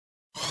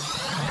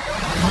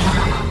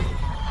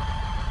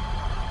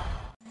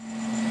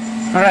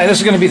Alright, this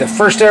is going to be the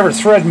first ever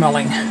thread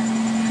milling.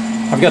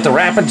 I've got the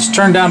rapids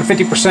turned down to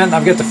 50%, and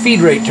I've got the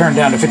feed rate turned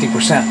down to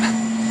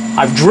 50%.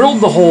 I've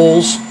drilled the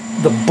holes.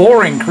 The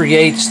boring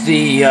creates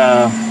the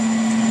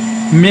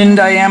min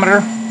diameter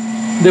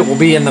that will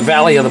be in the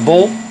valley of the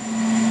bolt.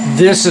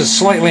 This is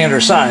slightly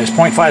undersized,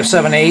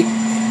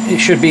 0.578. It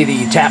should be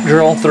the tap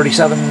drill,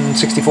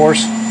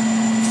 37/64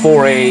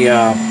 for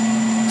a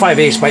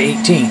 5/8 by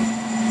 18.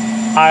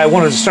 I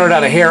wanted to start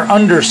out a hair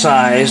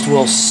undersized.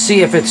 We'll see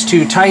if it's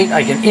too tight.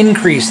 I can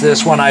increase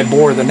this when I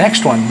bore the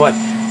next one, but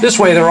this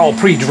way they're all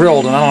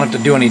pre-drilled and I don't have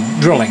to do any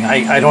drilling.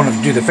 I don't have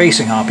to do the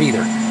facing hop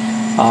either.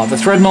 The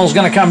thread mill is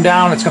going to come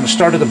down. It's going to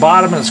start at the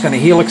bottom and it's going to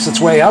helix its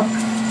way up.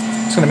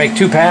 It's going to make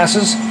 2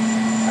 passes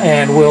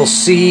and we'll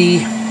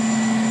see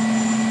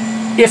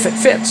if it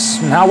fits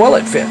and how well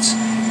it fits,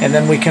 and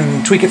then we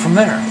can tweak it from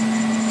there.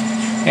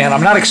 And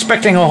I'm not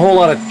expecting a whole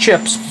lot of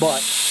chips,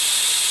 but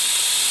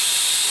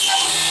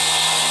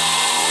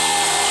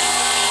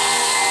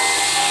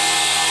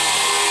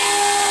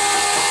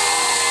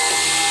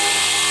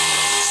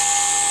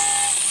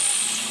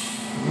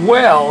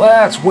well,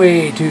 that's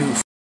way too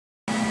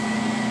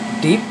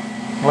deep.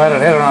 Glad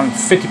it had it on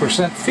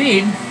 50%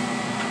 feed.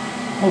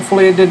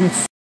 Hopefully it didn't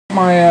f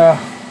my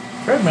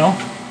thread mill.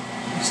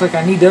 Looks like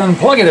I need to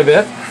unplug it a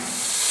bit.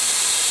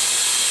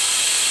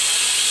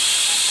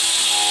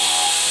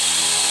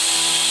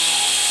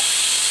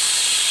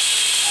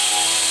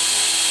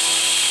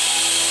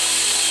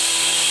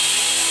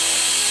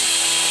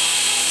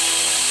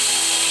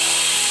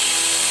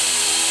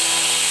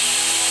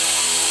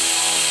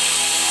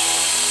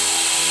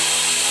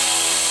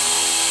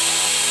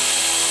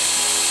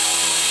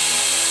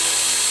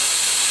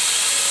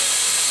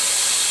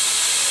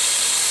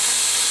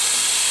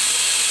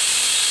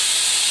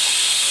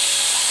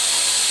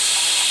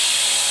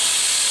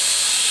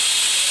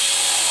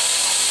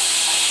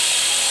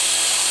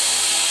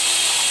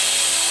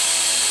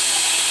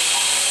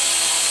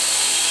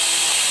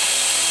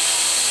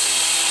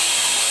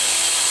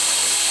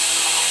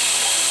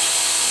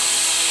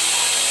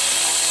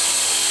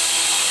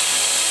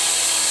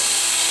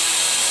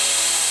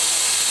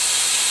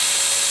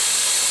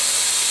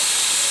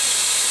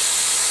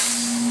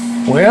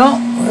 Well,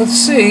 let's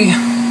see.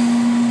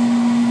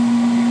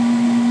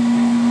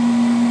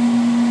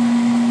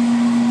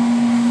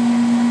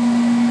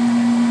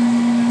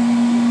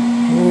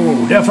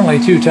 Oh, definitely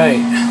too tight.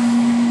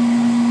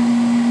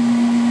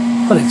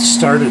 But it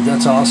started,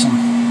 that's awesome.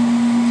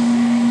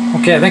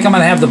 Okay, I think I'm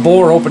going to have the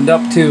bore opened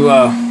up to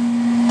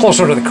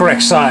closer to the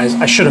correct size.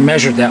 I should have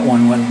measured that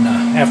one when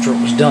after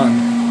it was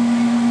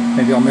done.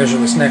 Maybe I'll measure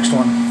this next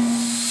one.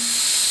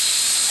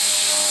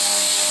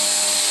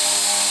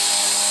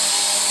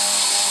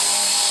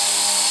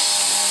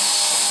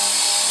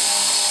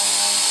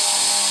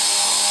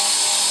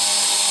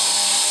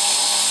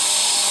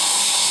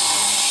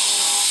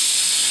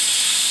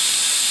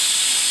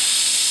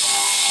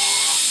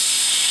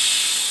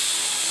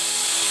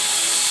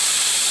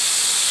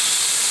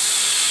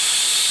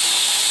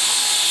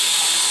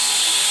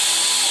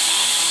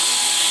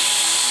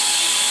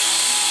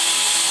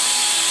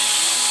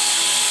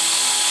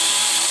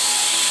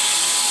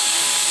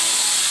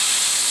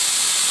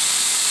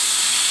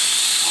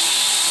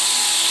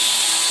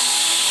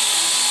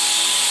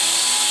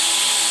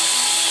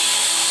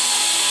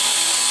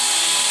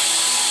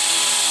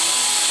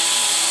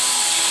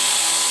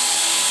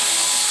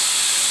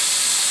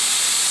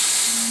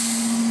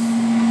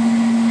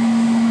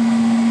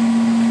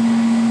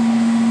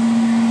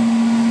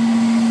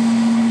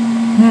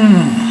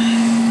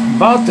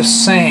 About the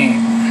same.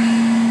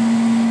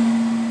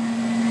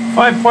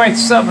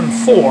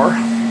 5.74.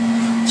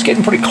 It's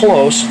getting pretty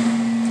close.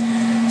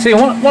 See,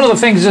 one of the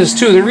things is,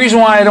 too, the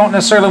reason why I don't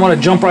necessarily want to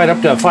jump right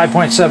up to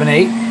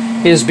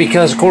 5.78 is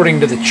because,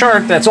 according to the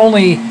chart, that's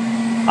only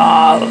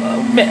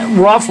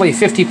roughly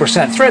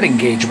 50% thread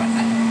engagement.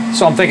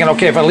 So I'm thinking,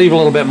 okay, if I leave a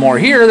little bit more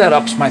here, that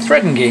ups my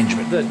thread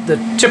engagement. The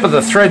tip of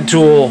the thread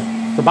tool,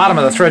 the bottom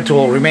of the thread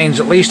tool,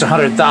 remains at least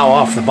 100 thou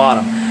off the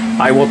bottom.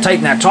 I will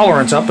tighten that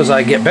tolerance up as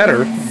I get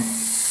better. And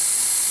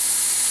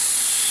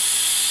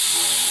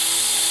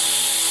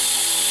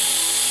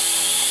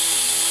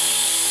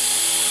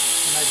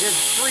I did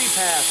 3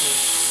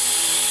 passes.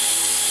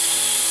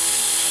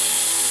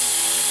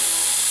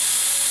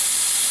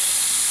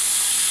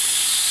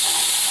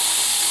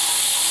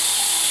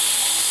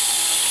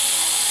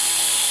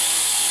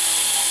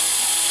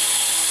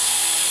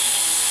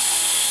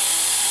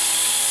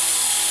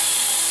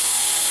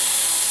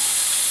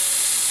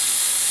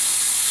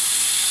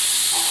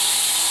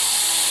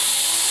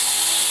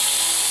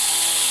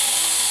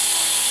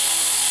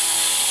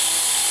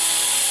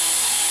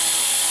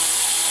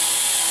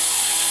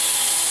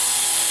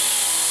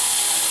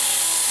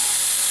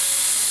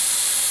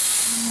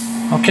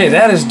 Okay,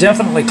 that is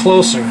definitely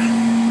closer.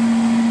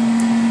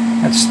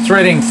 That's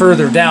threading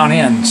further down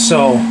in.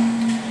 So,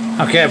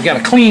 okay, I've got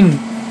a clean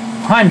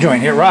heim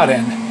joint here, rod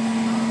end.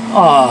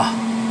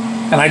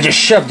 And I just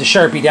shoved the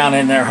Sharpie down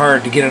in there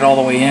hard to get it all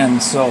the way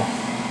in, so.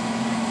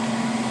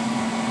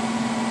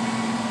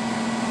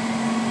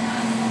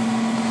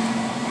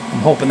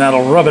 hoping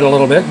that'll rub it a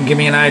little bit and give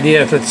me an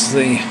idea if it's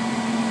the...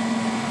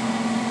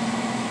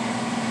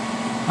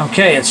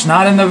 Okay, it's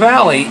not in the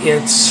valley.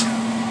 It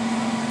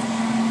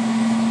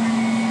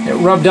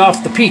rubbed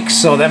off the peaks,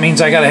 so that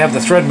means I got to have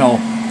the thread mill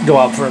go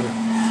out further.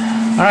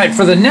 All right,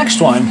 for the next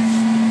one,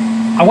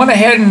 I went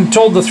ahead and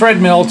told the thread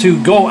mill to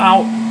go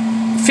out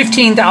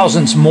 15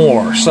 thousandths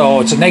more. So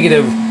it's a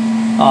negative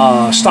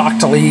stock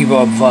to leave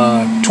of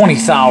 20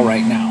 thou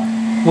right now.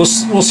 We'll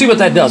see what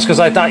that does, because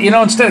I thought,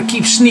 instead of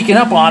keep sneaking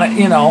up on it,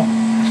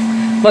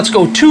 let's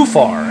go too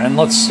far, and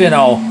let's see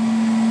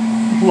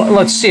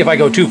if I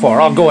go too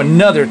far. I'll go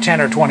another 10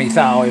 or 20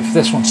 thou if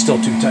this one's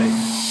still too tight.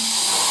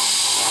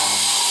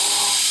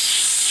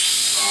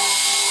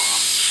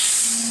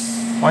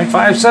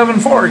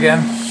 .574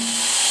 again.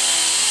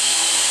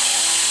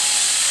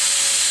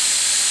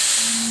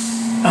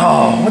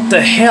 Oh, what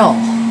the hell?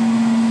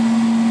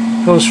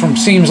 Goes from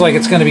seems like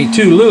it's going to be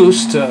too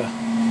loose to...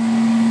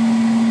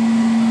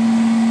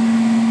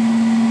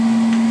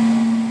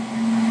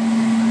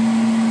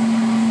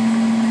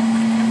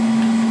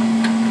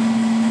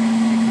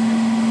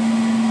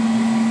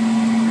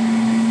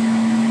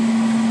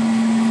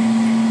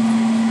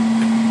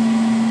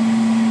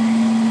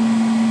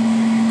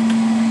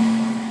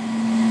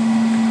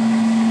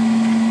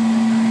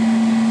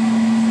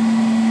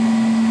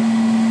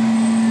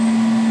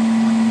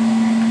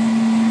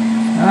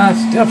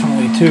 That's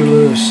definitely too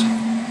loose.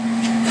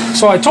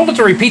 So I told it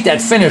to repeat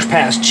that finish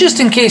pass just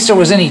in case there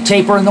was any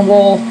taper in the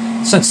wool,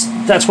 since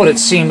that's what it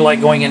seemed like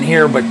going in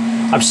here. But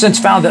I've since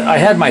found that I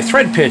had my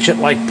thread pitch at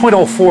like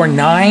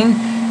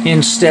 0.049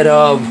 instead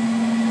of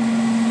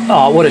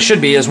what it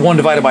should be is 1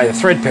 divided by the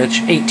thread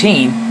pitch,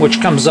 18, which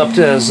comes up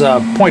to as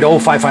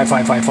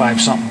 0.055555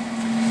 something.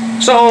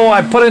 So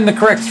I put in the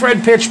correct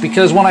thread pitch,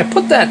 because when I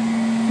put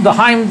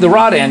the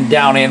rod end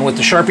down in with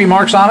the Sharpie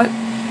marks on it,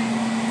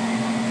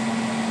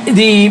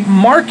 the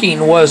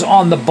marking was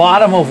on the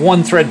bottom of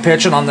one thread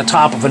pitch and on the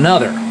top of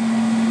another,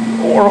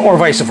 or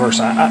vice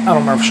versa. I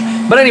don't remember.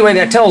 But anyway,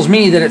 that tells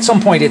me that at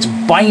some point it's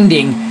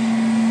binding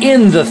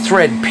in the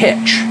thread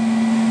pitch,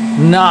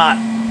 not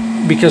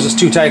because it's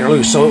too tight or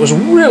loose. So it was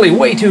really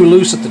way too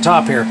loose at the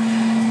top here.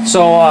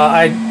 So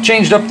I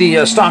changed up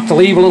the stock to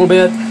leave a little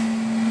bit.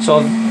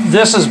 So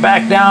this is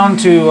back down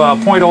to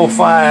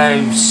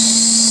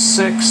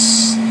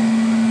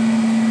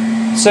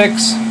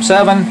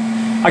 0.05667.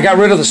 I got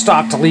rid of the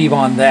stock to leave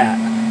on that,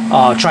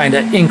 trying to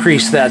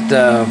increase that.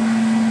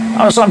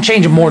 So I'm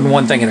changing more than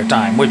one thing at a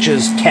time, which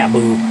is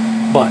taboo.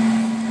 But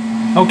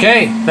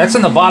okay, that's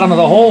in the bottom of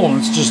the hole and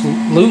it's just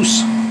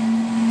loose.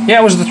 Yeah,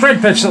 it was the thread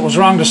pitch that was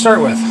wrong to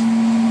start with.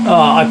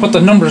 I put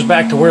the numbers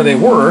back to where they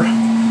were,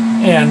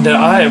 and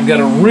I have got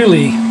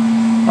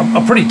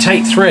a pretty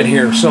tight thread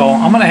here. So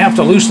I'm going to have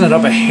to loosen it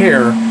up a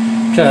hair,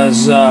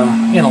 because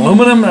in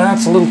aluminum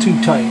that's a little too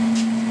tight.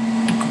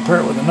 I'll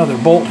compare it with another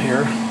bolt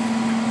here.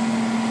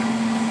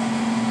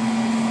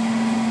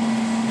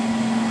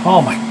 Oh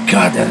my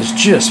God, that is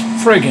just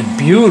friggin'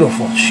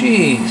 beautiful.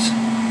 Jeez.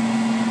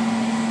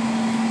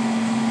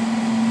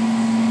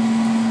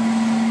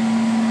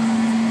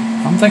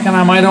 I'm thinking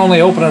I might only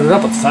open it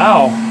up a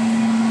thou.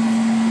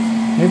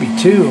 Maybe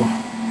 2.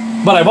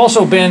 But I've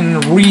also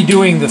been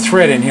redoing the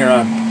thread in here.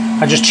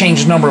 I just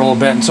changed the number a little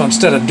bit, and so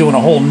instead of doing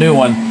a whole new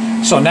one,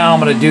 so now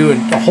I'm going to do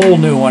a whole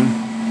new one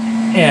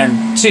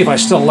and see if I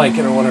still like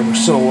it or whatever.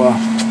 So,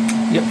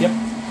 yep.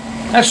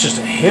 That's just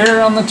a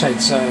hair on the tight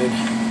side.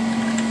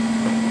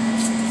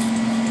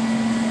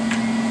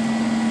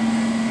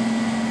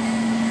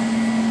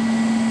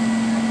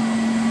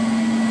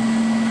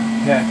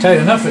 Yeah, tight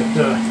enough it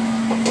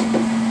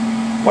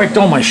wiped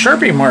all my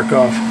Sharpie mark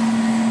off.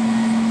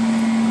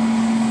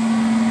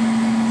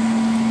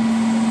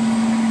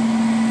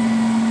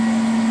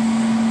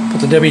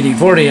 Put the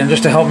WD-40 in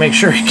just to help make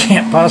sure it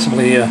can't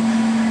possibly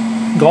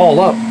gall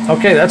up.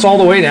 Okay, that's all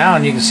the way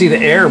down. You can see the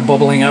air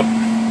bubbling up.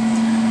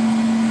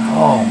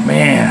 Oh,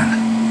 man.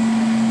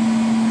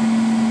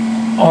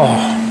 Oh,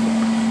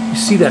 you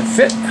see that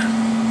fit?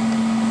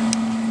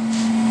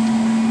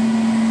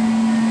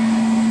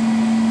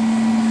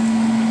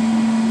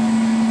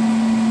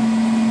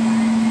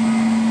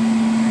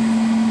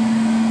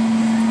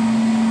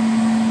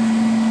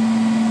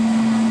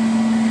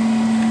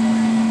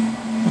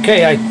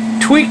 Okay, I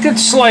tweaked it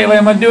slightly.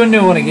 I'm going to do a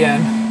new one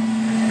again.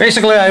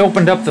 Basically, I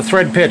opened up the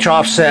thread pitch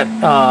offset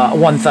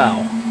 1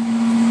 thou.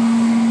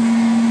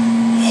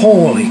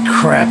 Holy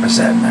crap, is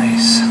that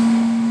nice.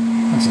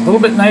 That's a little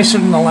bit nicer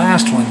than the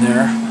last one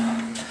there.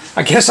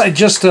 I guess I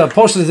just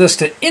posted this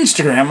to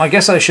Instagram. I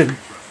guess I should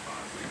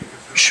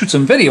shoot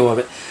some video of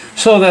it.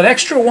 So that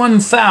extra 1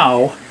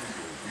 thou,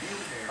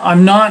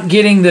 I'm not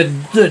getting the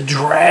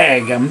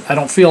drag. I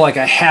don't feel like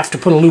I have to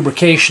put a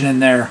lubrication in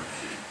there.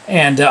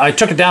 And I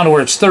took it down to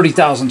where it's 30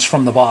 thousandths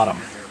from the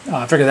bottom.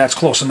 I figure that's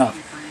close enough.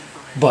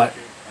 But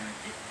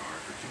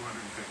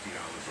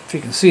if you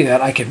can see that,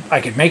 I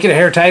could make it a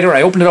hair tighter.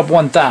 I opened it up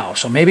 1 thou,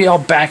 so maybe I'll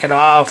back it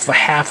off a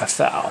half a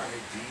thou.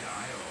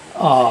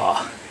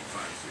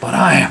 But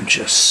I am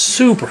just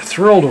super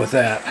thrilled with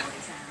that.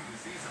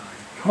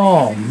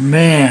 Oh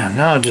man,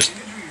 now just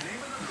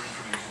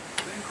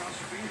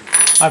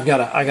I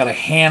got a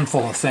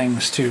handful of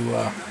things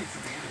to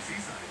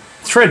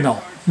thread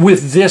mill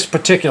with this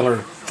particular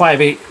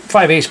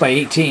 5/8 by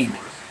 18.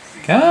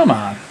 Come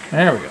on,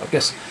 there we go.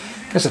 Guess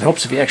it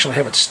helps if you actually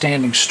have it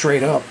standing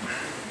straight up.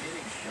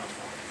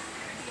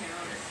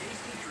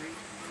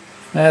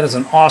 That is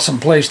an awesome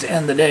place to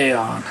end the day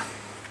on.